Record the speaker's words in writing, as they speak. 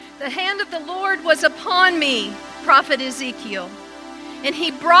The hand of the Lord was upon me, prophet Ezekiel, and he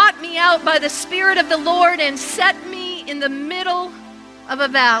brought me out by the Spirit of the Lord and set me in the middle of a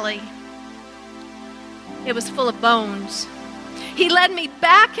valley. It was full of bones. He led me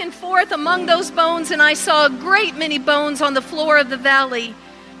back and forth among those bones, and I saw a great many bones on the floor of the valley,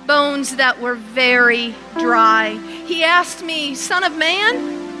 bones that were very dry. He asked me, Son of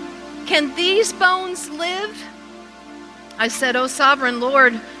man, can these bones live? I said, O sovereign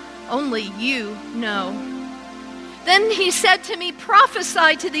Lord, only you know. Then he said to me,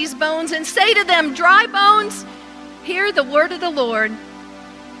 prophesy to these bones and say to them, dry bones, hear the word of the Lord.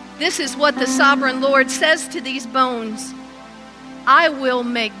 This is what the sovereign Lord says to these bones. I will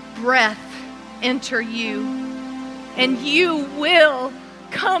make breath enter you, and you will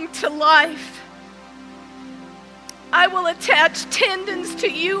come to life. I will attach tendons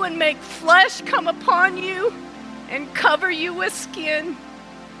to you and make flesh come upon you and cover you with skin.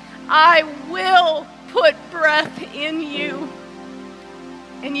 I will put breath in you,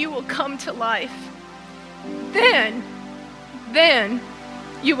 and you will come to life. Then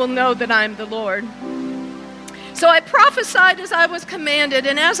you will know that I am the Lord. So I prophesied as I was commanded,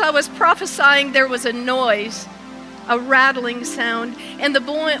 and as I was prophesying, there was a noise, a rattling sound, and the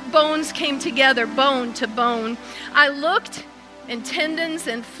bones came together, bone to bone. I looked, and tendons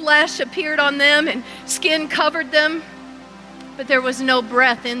and flesh appeared on them, and skin covered them, but there was no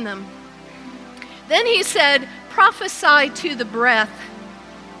breath in them. Then he said, prophesy to the breath.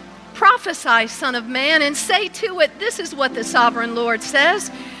 Prophesy, Son of Man, and say to it, this is what the sovereign Lord says.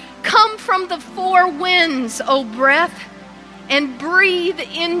 Come from the four winds, O breath, and breathe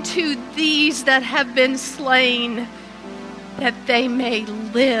into these that have been slain, that they may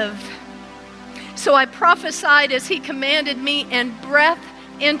live. So I prophesied as he commanded me, and breath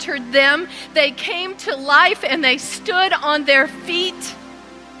entered them. They came to life, and they stood on their feet,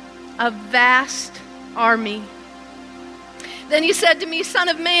 a vast army. Then he said to me, Son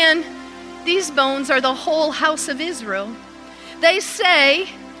of man, these bones are the whole house of Israel. They say,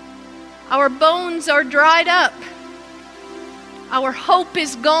 our bones are dried up. Our hope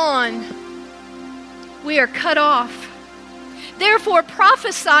is gone. We are cut off. Therefore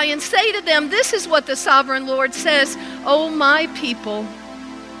prophesy and say to them, this is what the sovereign Lord says, O my people,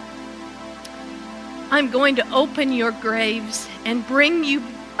 I'm going to open your graves and bring you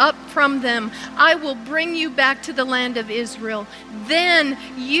up from them. I will bring you back to the land of Israel. Then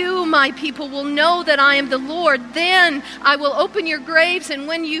you, my people, will know that I am the Lord. Then I will open your graves, and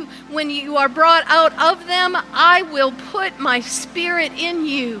when you are brought out of them, I will put my spirit in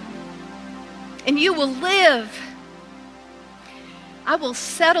you, and you will live. I will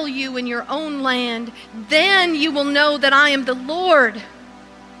settle you in your own land. Then you will know that I am the Lord.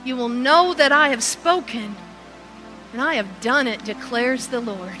 You will know that I have spoken, and I have done it, declares the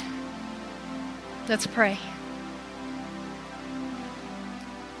Lord. Let's pray.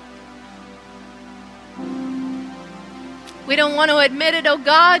 We don't want to admit it, oh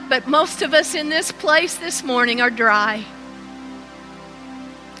God, but most of us in this place this morning are dry.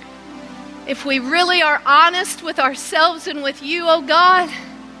 If we really are honest with ourselves and with you, oh God,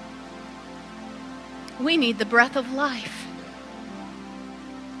 we need the breath of life.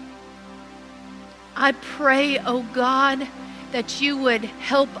 I pray, oh God, that you would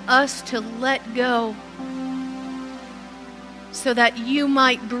help us to let go so that you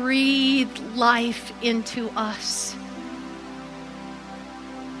might breathe life into us.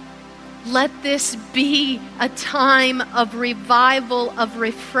 Let this be a time of revival, of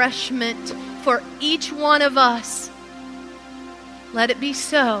refreshment for each one of us. Let it be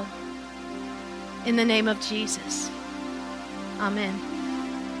so in the name of Jesus. Amen.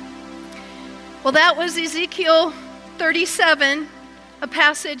 Well, that was Ezekiel 37, a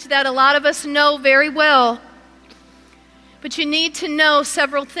passage that a lot of us know very well. But you need to know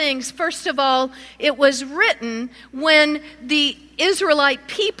several things. First of all, it was written when the Israelite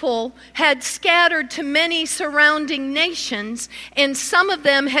people had scattered to many surrounding nations, and some of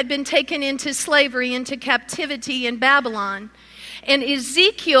them had been taken into slavery, into captivity in Babylon. And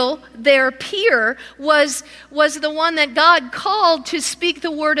Ezekiel, their peer, was the one that God called to speak the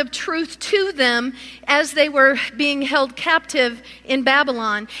word of truth to them as they were being held captive in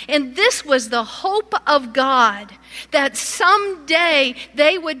Babylon. And this was the hope of God, that someday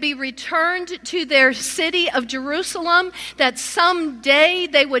they would be returned to their city of Jerusalem, that someday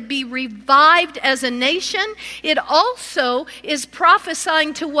they would be revived as a nation. It also is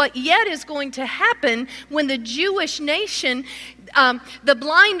prophesying to what yet is going to happen when the Jewish nation, the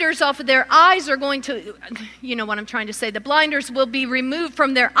blinders off of their eyes are going to, you know what I'm trying to say, the blinders will be removed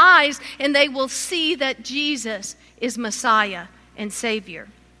from their eyes, and they will see that Jesus is Messiah and Savior.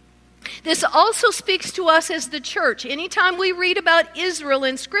 This also speaks to us as the church. Anytime we read about Israel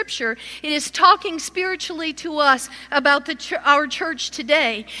in Scripture, it is talking spiritually to us about our church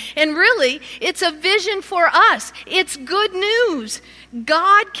today. And really, it's a vision for us. It's good news.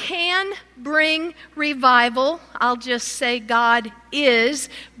 God can bring revival. I'll just say God is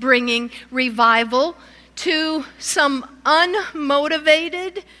bringing revival to some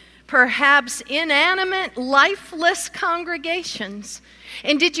unmotivated, perhaps inanimate, lifeless congregations.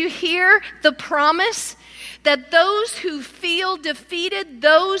 And did you hear the promise that those who feel defeated,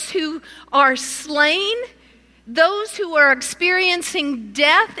 those who are slain, those who are experiencing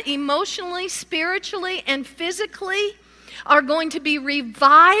death emotionally, spiritually, and physically are going to be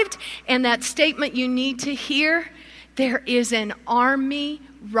revived? And that statement you need to hear, there is an army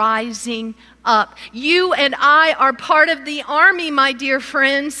rising up. You and I are part of the army, my dear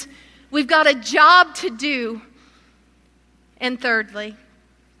friends. We've got a job to do. And thirdly,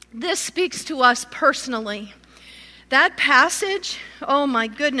 this speaks to us personally. That passage, oh my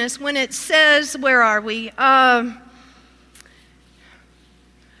goodness, when it says, where are we? My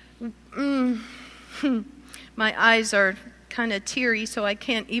eyes are kind of teary, so I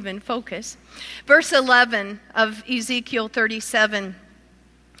can't even focus. Verse 11 of Ezekiel 37.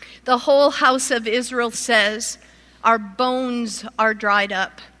 The whole house of Israel says, our bones are dried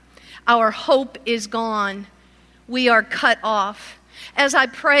up. Our hope is gone. We are cut off. As I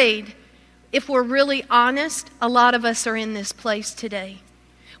prayed, if we're really honest, a lot of us are in this place today.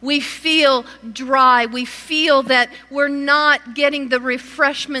 We feel dry. We feel that we're not getting the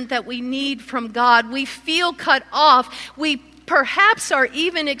refreshment that we need from God. We feel cut off. We perhaps are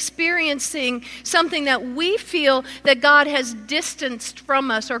even experiencing something that we feel that God has distanced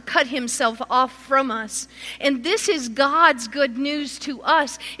from us or cut himself off from us. And this is God's good news to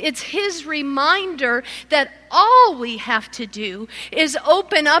us. It's his reminder that all we have to do is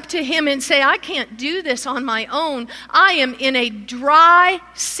open up to him and say, I can't do this on my own. I am in a dry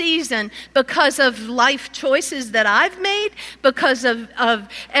season because of life choices that I've made, because of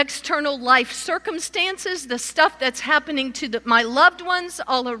external life circumstances, the stuff that's happening to my loved ones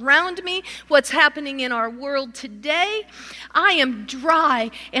all around me, what's happening in our world today. I am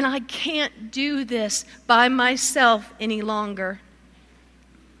dry and I can't do this by myself any longer.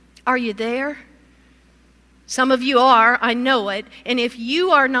 Are you there? Some of you are, I know it. And if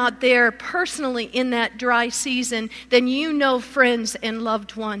you are not there personally in that dry season, then you know friends and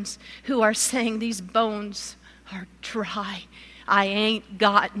loved ones who are saying, these bones are dry. I ain't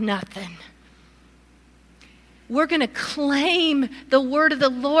got nothing. We're going to claim the word of the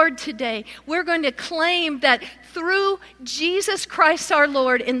Lord today. We're going to claim that through Jesus Christ our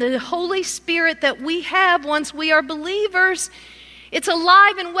Lord and the Holy Spirit that we have once we are believers, it's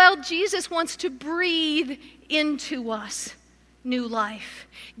alive and well. Jesus wants to breathe into us new life.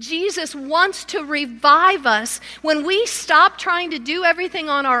 Jesus wants to revive us. When we stop trying to do everything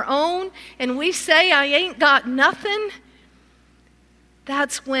on our own and we say, I ain't got nothing,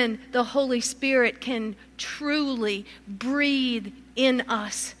 that's when the Holy Spirit can truly breathe in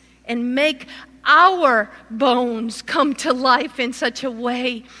us and make our bones come to life in such a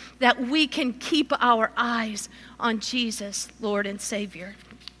way that we can keep our eyes on Jesus, Lord and Savior.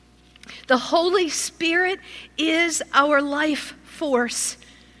 The Holy Spirit is our life force.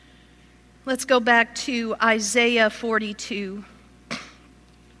 Let's go back to Isaiah 42.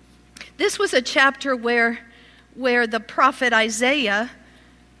 This was a chapter where the prophet Isaiah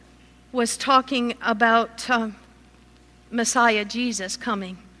was talking about Messiah Jesus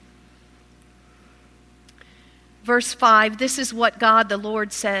coming. Verse 5, this is what God the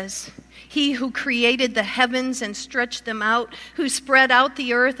Lord says. He who created the heavens and stretched them out, who spread out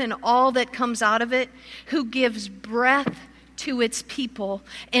the earth and all that comes out of it, who gives breath to its people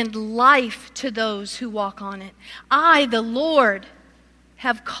and life to those who walk on it. I, the Lord,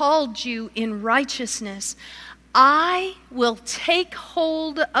 have called you in righteousness. I will take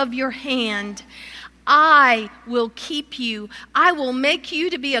hold of your hand. I will keep you. I will make you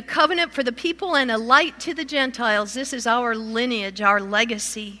to be a covenant for the people and a light to the Gentiles. This is our lineage, our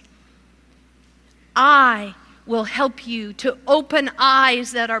legacy. I will help you to open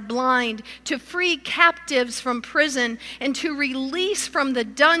eyes that are blind, to free captives from prison, and to release from the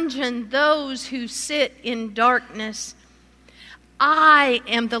dungeon those who sit in darkness. I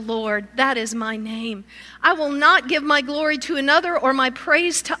am the Lord, that is my name. I will not give my glory to another or my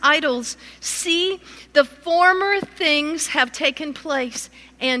praise to idols. See, the former things have taken place,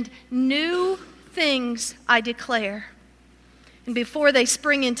 and new things I declare. And before they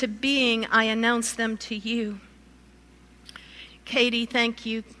spring into being, I announce them to you. Katie, thank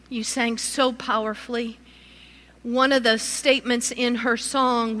you. You sang so powerfully. one of the statements in her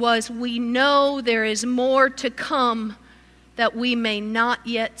song was, "We know there is more to come that we may not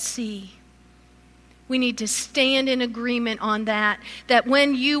yet see." We need to stand in agreement on that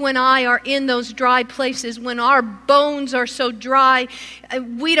when you and I are in those dry places, when our bones are so dry,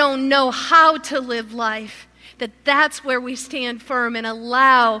 we don't know how to live life, that's where we stand firm and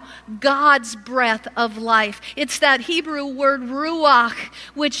allow God's breath of life. It's that Hebrew word ruach,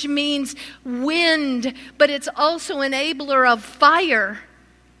 which means wind, but it's also enabler of fire.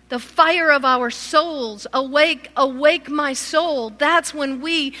 The fire of our souls. Awake, awake my soul. That's when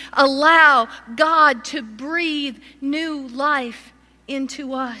we allow God to breathe new life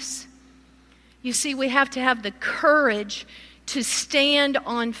into us. You see, we have to have the courage to stand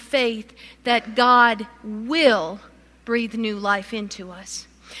on faith that God will breathe new life into us.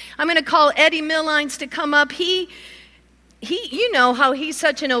 I'm going to call Eddie Millines to come up. He, you know how he's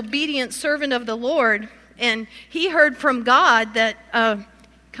such an obedient servant of the Lord, and he heard from God that,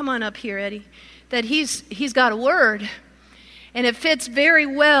 come on up here, Eddie, that he's got a word, and it fits very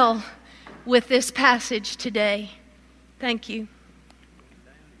well with this passage today. Thank you.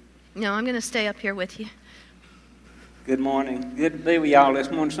 No, I'm going to stay up here with you. Good morning. Good to be with y'all this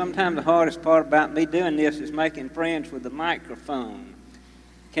morning. Sometimes the hardest part about me doing this is making friends with the microphone.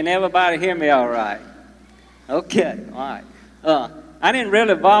 Can everybody hear me all right? Okay, all right. I didn't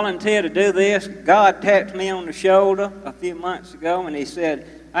really volunteer to do this. God tapped me on the shoulder a few months ago, and he said,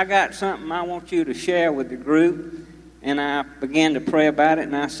 "I got something I want you to share with the group." And I began to pray about it,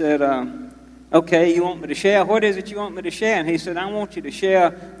 and I said, "Okay, you want me to share? What is it you want me to share?" And he said, "I want you to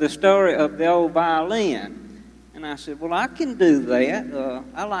share the story of the old violin." And I said, "Well, I can do that.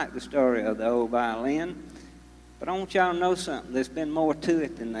 I like the story of the old violin. But I want y'all to know something. There's been more to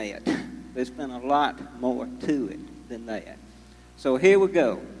it than that. There's been a lot more to it than that." So here we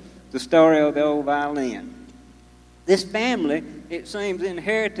go. The story of the old violin. This family, it seems,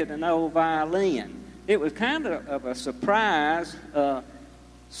 inherited an old violin. It was kind of a surprise.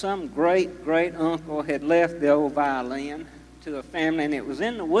 Some great uncle had left the old violin to a family, and it was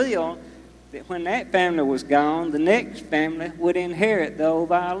in the will that when that family was gone, the next family would inherit the old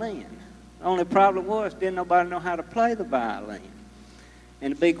violin. The only problem was, didn't nobody know how to play the violin.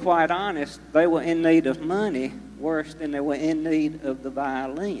 And to be quite honest, they were in need of money worse than they were in need of the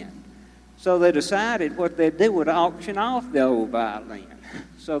violin. So they decided what they'd do would auction off the old violin.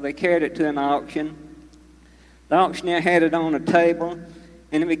 So they carried it to an auction. The auctioneer had it on a table,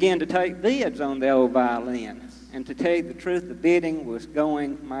 and he began to take bids on the old violin. And to tell you the truth, the bidding was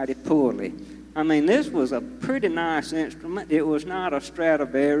going mighty poorly. I mean, this was a pretty nice instrument. It was not a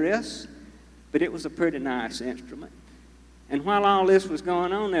Stradivarius, but it was a pretty nice instrument. And while all this was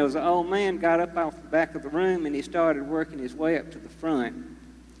going on, there was an old man got up off the back of the room, and he started working his way up to the front.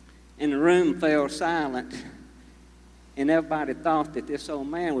 And the room fell silent. And everybody thought that this old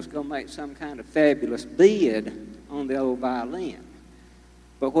man was going to make some kind of fabulous bid on the old violin.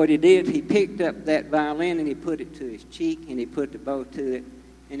 But what he did, he picked up that violin and he put it to his cheek and he put the bow to it,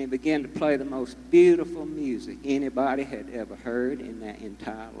 and he began to play the most beautiful music anybody had ever heard in their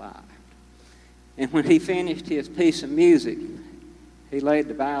entire life. And when he finished his piece of music, he laid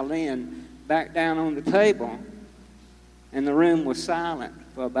the violin back down on the table, and the room was silent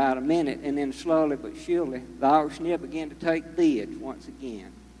for about a minute, and then slowly but surely, the auctioneer began to take bids once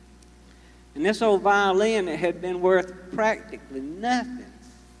again. And this old violin that had been worth practically nothing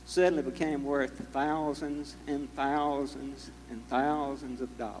suddenly became worth thousands and thousands and thousands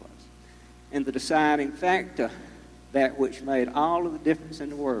of dollars. And the deciding factor, that which made all of the difference in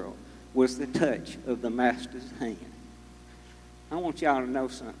the world, was the touch of the master's hand. I want y'all to know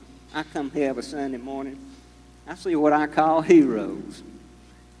something. I come here every Sunday morning. I see what I call heroes.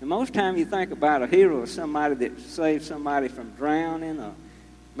 And most time you think about a hero as somebody that saved somebody from drowning, or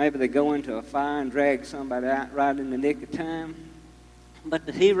maybe they go into a fire and drag somebody out right in the nick of time. But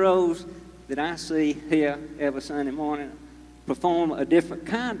the heroes that I see here every Sunday morning perform a different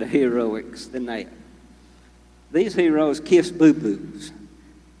kind of heroics than that. These heroes kiss boo-boos,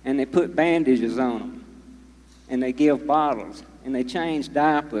 and they put bandages on them, and they give bottles, and they change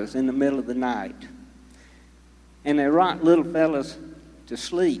diapers in the middle of the night, and they rock little fellas to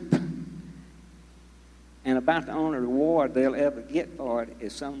sleep. And about the only reward they'll ever get for it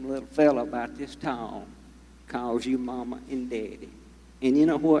is some little fella about this tall calls you mama and daddy. And you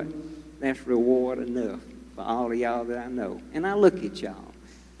know what? That's reward enough for all of y'all that I know. And I look at y'all,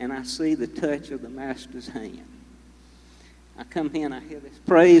 and I see the touch of the master's hand. I come here and I hear this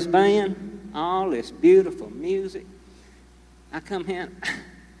praise band, all this beautiful music. I come here and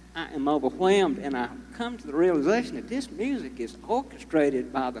I am overwhelmed, and I come to the realization that this music is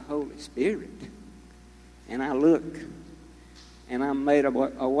orchestrated by the Holy Spirit. And I look, and I'm made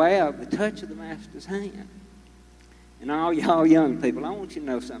aware of the touch of the Master's hand. And all y'all young people, I want you to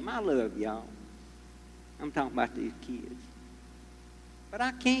know something. I love y'all. I'm talking about these kids. But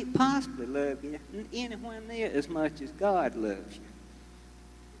I can't possibly love you anywhere near as much as God loves you.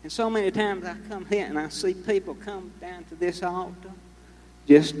 And so many times I come here and I see people come down to this altar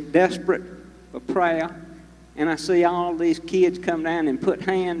just desperate for prayer. And I see all these kids come down and put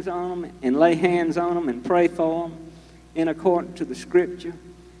hands on them and lay hands on them and pray for them in accordance to the Scripture.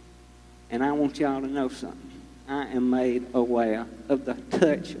 And I want y'all to know something. I am made aware of the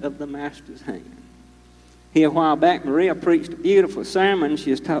touch of the Master's hand. Here a while back, Maria preached a beautiful sermon.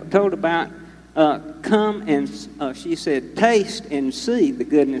 She was told about come and, she said, taste and see the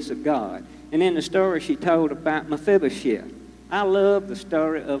goodness of God. And in the story she told about Mephibosheth. I love the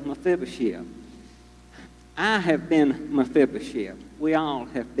story of Mephibosheth. I have been Mephibosheth. We all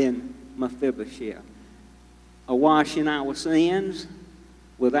have been Mephibosheth. Awash in our sins,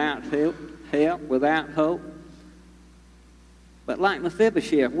 without help, without hope. But like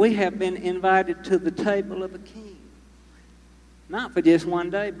Mephibosheth, we have been invited to the table of a king. Not for just one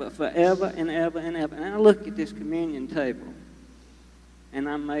day, but forever and ever and ever. And I look at this communion table, and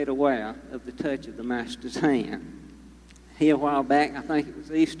I'm made aware of the touch of the Master's hand. Here a while back, I think it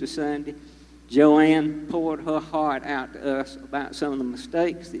was Easter Sunday, Joanne poured her heart out to us about some of the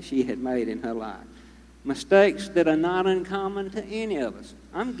mistakes that she had made in her life. Mistakes that are not uncommon to any of us.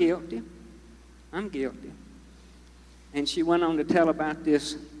 I'm guilty. And she went on to tell about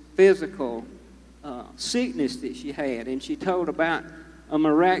this physical sickness that she had, and she told about a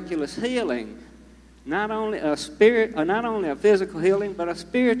miraculous healing, not only a physical healing, but a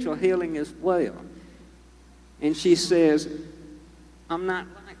spiritual healing as well. And she says, I'm not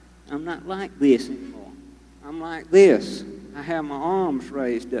like this anymore. I'm like this. I have my arms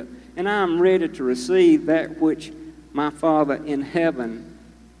raised up, and I'm ready to receive that which my Father in heaven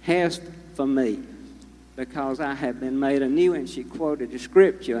has for me, because I have been made anew. And she quoted the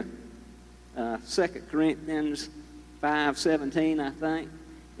scripture, 2 Corinthians 5:17, I think.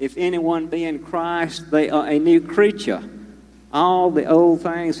 If anyone be in Christ, they are a new creature. All the old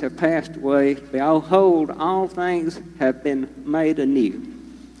things have passed away. Behold, all things have been made anew.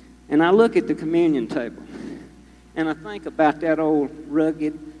 And I look at the communion table, and I think about that old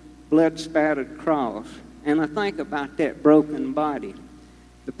rugged, blood-spattered cross, and I think about that broken body,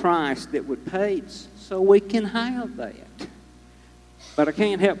 the price that was paid so we can have that. But I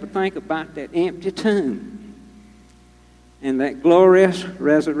can't help but think about that empty tomb and that glorious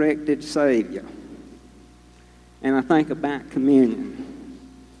resurrected Savior. And I think about communion,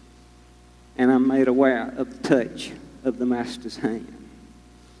 and I'm made aware of the touch of the Master's hand.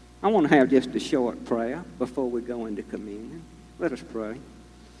 I want to have just a short prayer before we go into communion. Let us pray.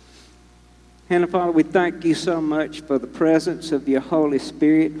 Heavenly Father, we thank you so much for the presence of your Holy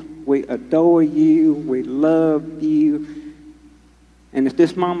Spirit. We adore you. We love you. And at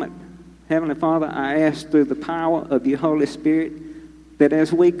this moment, Heavenly Father, I ask through the power of your Holy Spirit that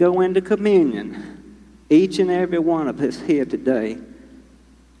as we go into communion, each and every one of us here today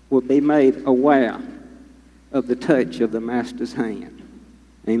will be made aware of the touch of the Master's hand.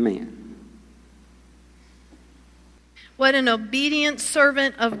 Amen. What an obedient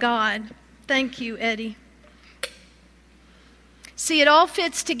servant of God. Thank you, Eddie. See, it all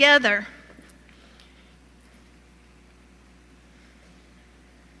fits together.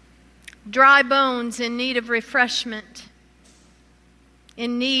 Dry bones in need of refreshment,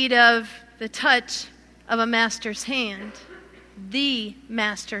 in need of the touch of a Master's hand, the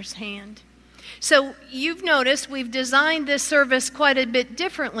Master's hand. So you've noticed we've designed this service quite a bit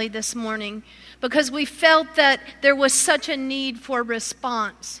differently this morning because we felt that there was such a need for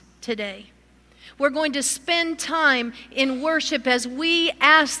response today. We're going to spend time in worship as we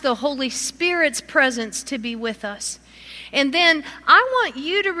ask the Holy Spirit's presence to be with us. And then I want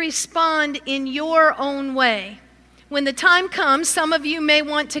you to respond in your own way. When the time comes, some of you may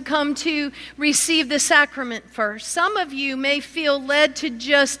want to come to receive the sacrament first. Some of you may feel led to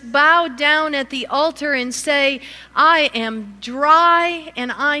just bow down at the altar and say, I am dry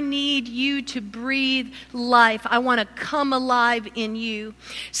and I need you to breathe life. I want to come alive in you.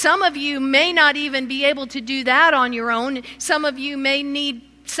 Some of you may not even be able to do that on your own. Some of you may need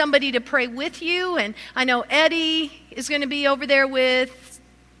somebody to pray with you. And I know Eddie is going to be over there with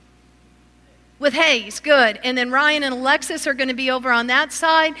Hayes, good. And then Ryan and Alexis are going to be over on that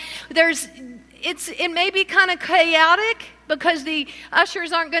side. It may be kind of chaotic because the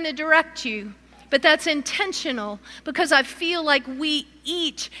ushers aren't going to direct you. But that's intentional because I feel like we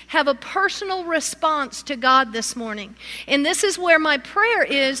each have a personal response to God this morning. And this is where my prayer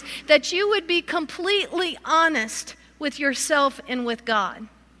is, that you would be completely honest with yourself and with God.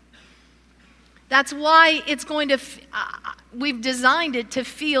 That's why it's going to, we've designed it to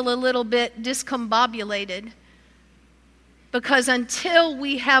feel a little bit discombobulated. Because until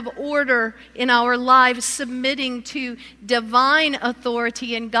we have order in our lives submitting to divine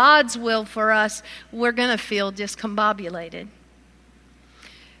authority and God's will for us, we're going to feel discombobulated.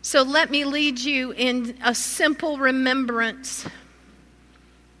 So let me lead you in a simple remembrance.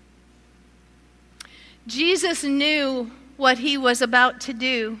 Jesus knew what he was about to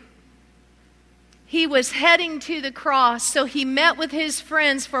do. He was heading to the cross, so he met with his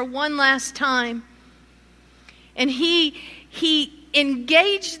friends for one last time. And he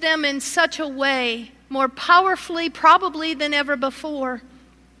engaged them in such a way, more powerfully probably than ever before.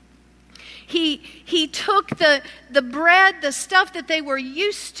 He took the bread, the stuff that they were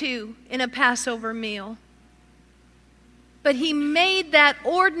used to in a Passover meal, but he made that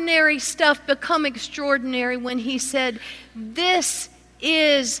ordinary stuff become extraordinary when he said, "This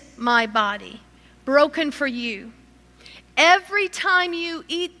is my body, broken for you. Every time you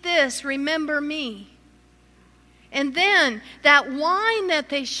eat this, remember me." And then that wine that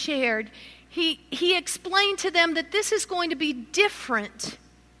they shared, he explained to them that this is going to be different.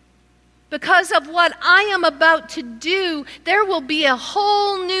 Because of what I am about to do, there will be a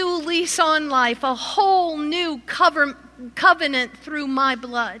whole new lease on life, a whole new covenant through my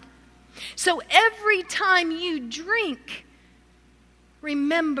blood. So every time you drink,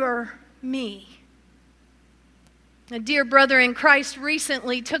 remember me. A dear brother in Christ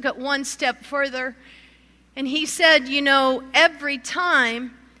recently took it one step further. And he said, every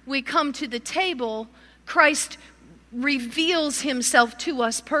time we come to the table, Christ reveals himself to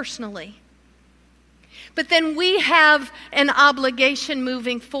us personally. But then we have an obligation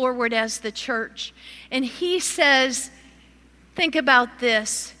moving forward as the church. And he says, think about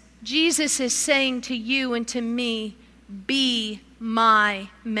this. Jesus is saying to you and to me, be my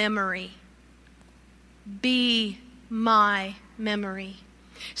memory. Be my memory.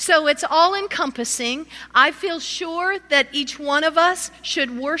 So it's all encompassing. I feel sure that each one of us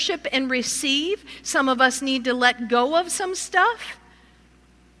should worship and receive. Some of us need to let go of some stuff.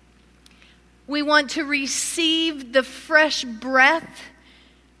 We want to receive the fresh breath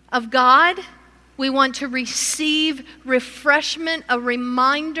of God. We want to receive refreshment, a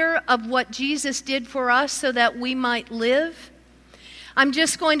reminder of what Jesus did for us so that we might live. I'm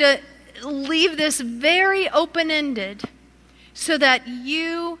just going to leave this very open-ended, so that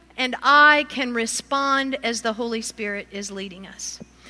you and I can respond as the Holy Spirit is leading us.